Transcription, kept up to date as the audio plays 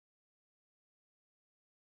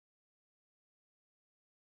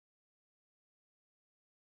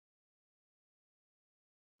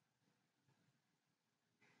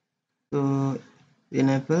To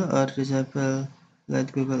enable or disable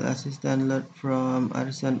let Google Assistant learn from a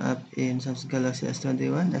recent app in Samsung Galaxy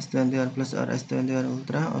S21, S21 Plus or S21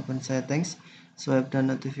 Ultra, open settings, swipe the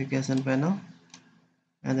notification panel,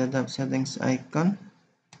 and then tap settings icon.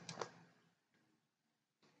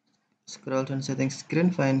 Scroll down settings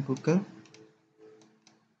screen, find Google,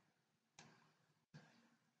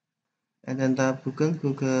 and then tap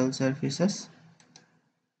Google Services.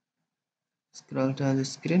 Scroll down the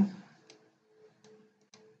screen,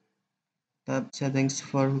 tap settings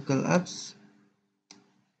for Google Apps.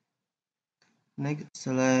 Next,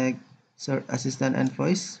 select Search Assistant and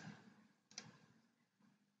Voice.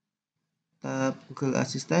 Tap Google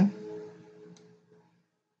Assistant,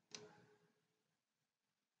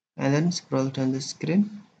 and then scroll down the screen.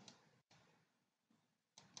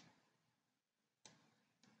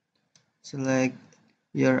 Select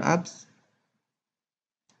your apps.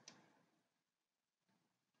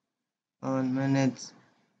 On manage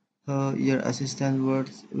how your assistant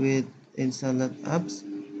works with installed apps.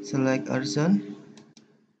 Select Horizon,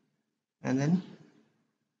 and then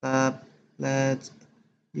tap let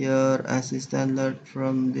your assistant learn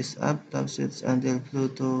from this app. Tap switch until blue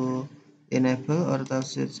to enable or tap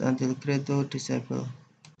switch until gray to disable.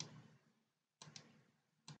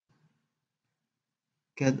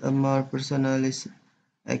 Get a more personalized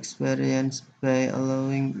experience by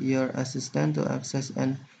allowing your assistant to access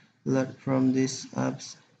and learn from these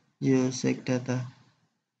apps using data.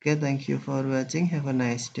 Okay, thank you for watching. Have a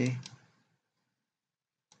nice day.